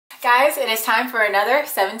Guys, it is time for another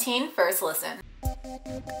 17 first listen.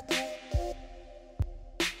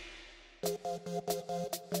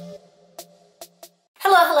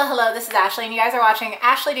 Hello, this is Ashley and you guys are watching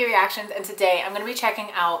Ashley D Reactions, and today I'm going to be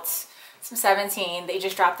checking out some 17. They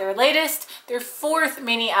just dropped their fourth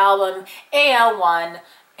mini album, Al1,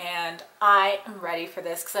 and I am ready for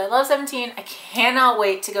this because I love 17. I cannot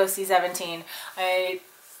wait to go see 17.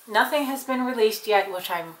 Nothing has been released yet,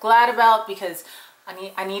 which I'm glad about because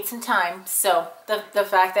I need some time. So the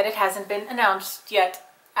fact that it hasn't been announced yet,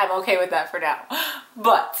 I'm okay with that for now.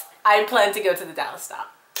 But I plan to go to the Dallas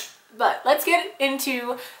stop. But let's get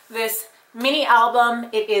into this mini album.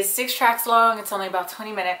 It is 6 tracks long. It's only about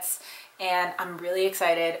 20 minutes and I'm really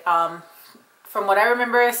excited. From what I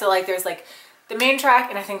remember, so like there's like the main track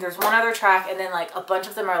and I think there's one other track, and then like a bunch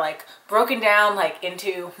of them are like broken down like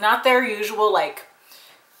into not their usual like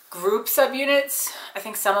group subunits. I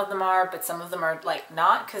think some of them are, but some of them are like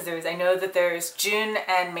not, because I know that there's Jun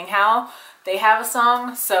and Minghao. They have a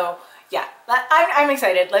song, so yeah, I'm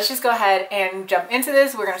excited. Let's just go ahead and jump into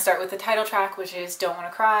this. We're gonna start with the title track, which is Don't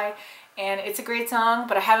Wanna Cry, and it's a great song,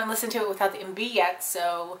 but I haven't listened to it without the MV yet,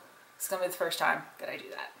 so it's gonna be the first time that I do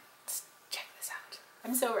that. Let's check this out.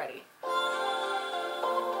 I'm so ready.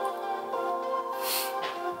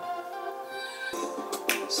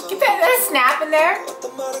 Get that snap in there.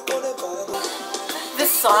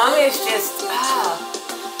 This song is just,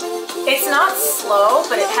 it's not slow,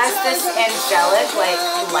 but it has this angelic, like,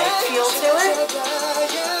 light feel to it.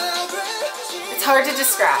 It's hard to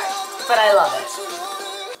describe, but I love it.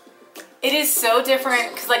 It is so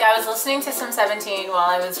different, because like I was listening to some 17 while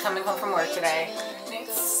I was coming home from work today, and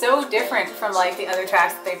it's so different from like the other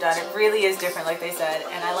tracks that they've done. It really is different, like they said,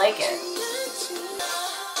 and I like it.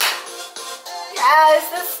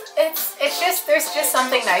 Yes, it's just, there's just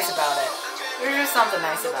something nice about it. There's just something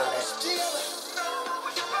nice about it.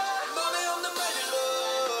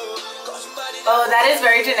 Oh, that is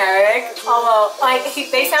very generic. Although, like,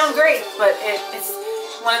 they sound great, but it's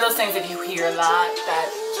one of those things, if you hear that,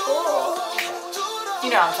 you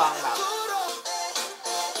know what I'm talking about.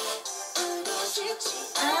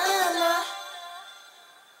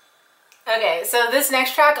 Okay, so this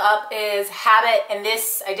next track up is Habit, and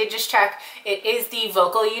this, I did just check, it is the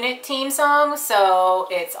vocal unit team song, so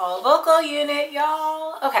it's all vocal unit,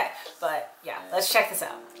 y'all. Okay, but yeah, let's check this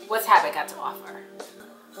out. What's Habit got to offer?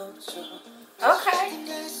 Okay.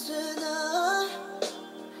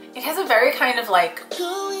 It has a very kind of like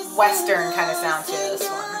Western kind of sound to this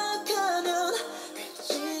one.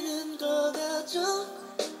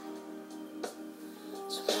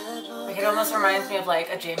 Like it almost reminds me of like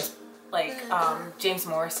a James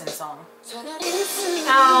Morrison song.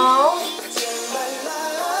 Oh,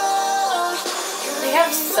 they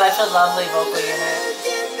have such a lovely vocal unit.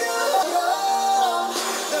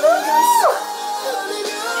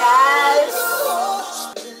 Yes,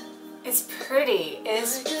 it's pretty. It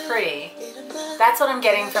is pretty. That's what I'm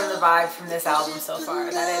getting from the vibe from this album so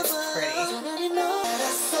far. That it's pretty.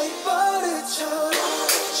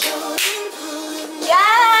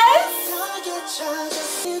 Yes.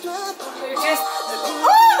 They're just,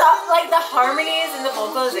 like the harmonies and the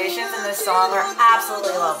vocalizations in this song are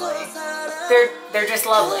absolutely lovely. They're just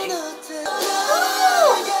lovely.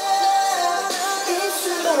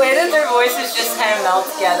 The way that their voices just kind of melt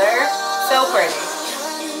together, so pretty.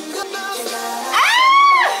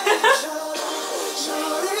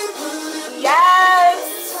 Yes.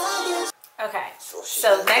 Okay,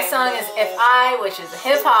 so the next song is If I, which is a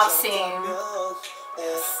hip hop scene.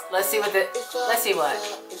 Let's see what.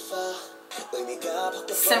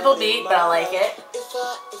 Simple beat, but I like it.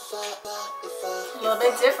 A little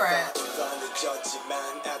bit different.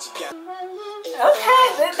 Okay,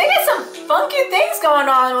 they got some funky things going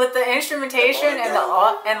on with the instrumentation and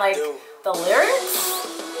like the lyrics.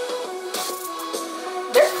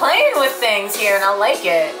 They're playing with things here, and I like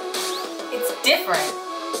it. It's different.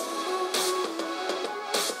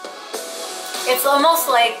 It's almost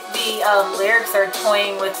like the lyrics are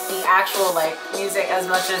toying with the actual like music as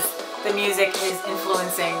much as the music is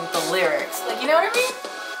influencing the lyrics. Like, you know what I mean?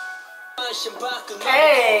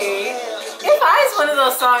 Hey, If I is one of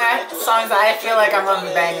those songs I feel like I'm gonna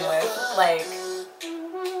be banging with. Like,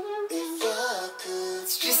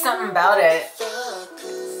 it's just something about it.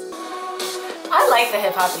 I like the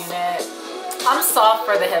hip hop unit. I'm soft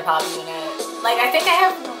for the hip hop unit. Like, I think I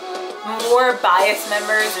have more biased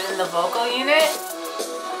members in the vocal unit,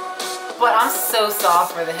 but I'm so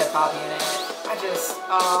soft for the hip hop unit. I'm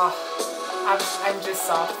just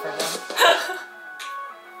soft for them.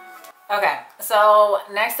 Okay, so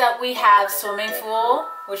next up we have Swimming Pool,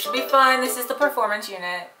 which should be fun. This is the performance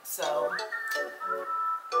unit, so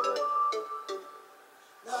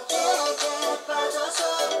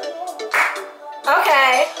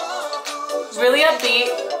really upbeat.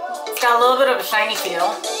 It's got a little bit of a shiny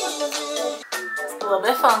feel. A little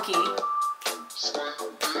bit funky.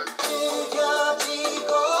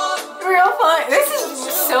 Real fun. This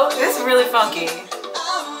is really funky.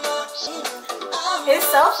 It's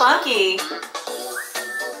so funky.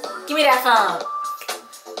 Give me that funk.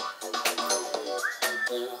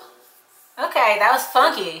 Okay, that was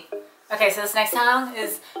funky. Okay, so this next song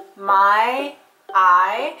is My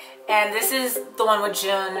I, and this is the one with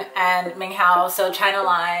Jun and Minghao, so China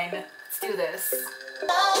Line. Let's do this.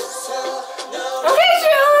 Okay,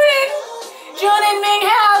 Jun and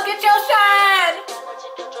Minghao, get your shine.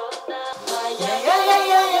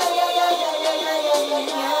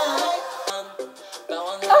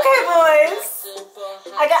 Okay, boys.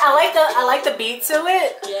 I like the beat to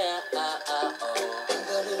it.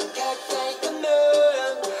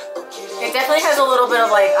 It definitely has a little bit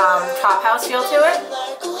of like trap house feel to it,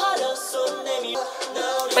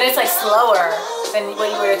 but it's like slower than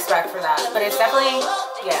what you would expect for that. But it's definitely,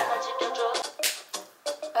 yeah.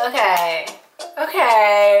 Okay.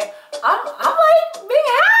 I'm like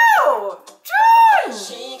Minghao, Jun.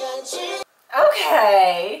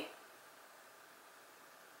 Okay.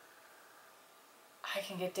 I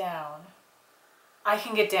can get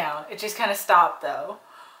down. It just kind of stopped though.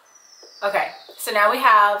 Okay, so now we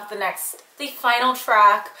have the final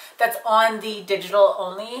track that's on the digital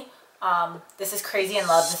only. This is Crazy in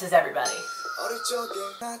Love. This is Everybody. Do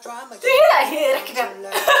you hear that?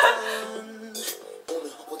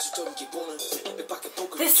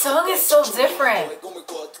 This song is so different.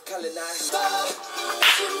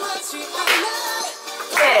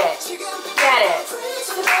 Get it.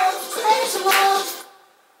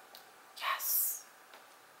 Yes.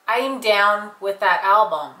 I am down with that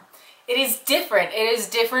album. It is different. It is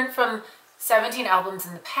different from 17 albums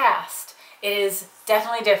in the past. It is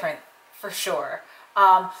definitely different, for sure.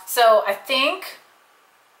 So I think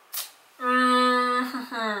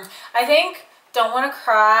Don't Wanna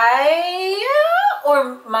Cry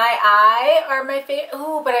or My Eye are my favorite.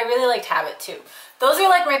 Ooh, but I really liked Habit too. Those are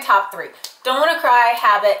like my top three. Don't Wanna Cry,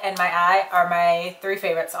 Habit, and My Eye are my three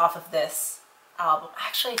favorites off of this album.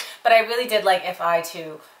 Actually, but I really did like Fi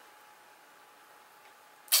too.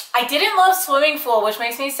 I didn't love Swimming Pool, which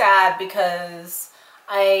makes me sad because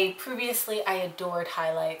I adored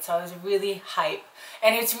Highlight, so I was really hype.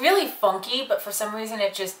 And it's really funky, but for some reason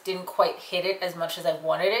it just didn't quite hit it as much as I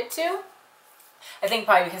wanted it to. I think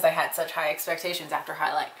probably because I had such high expectations after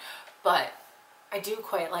Highlight. But I do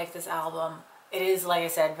quite like this album. It is, like I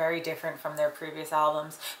said, very different from their previous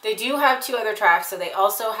albums. They do have two other tracks. So they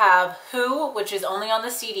also have Who, which is only on the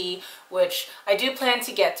CD, which I do plan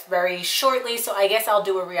to get very shortly. So I guess I'll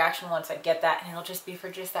do a reaction once I get that, and it'll just be for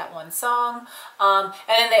just that one song. And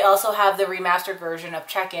then they also have the remastered version of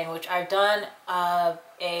Check-In, which I've done a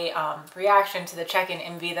reaction to the Check-In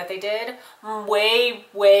MV that they did way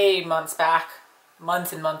months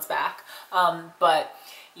and months back. But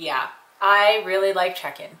yeah. I really like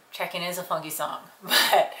Check-In. Check-In is a funky song.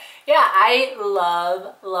 But yeah, I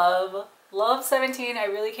love 17. I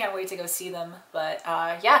really can't wait to go see them. But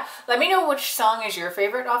yeah, let me know which song is your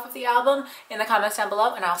favorite off of the album in the comments down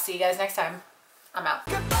below, and I'll see you guys next time. I'm out.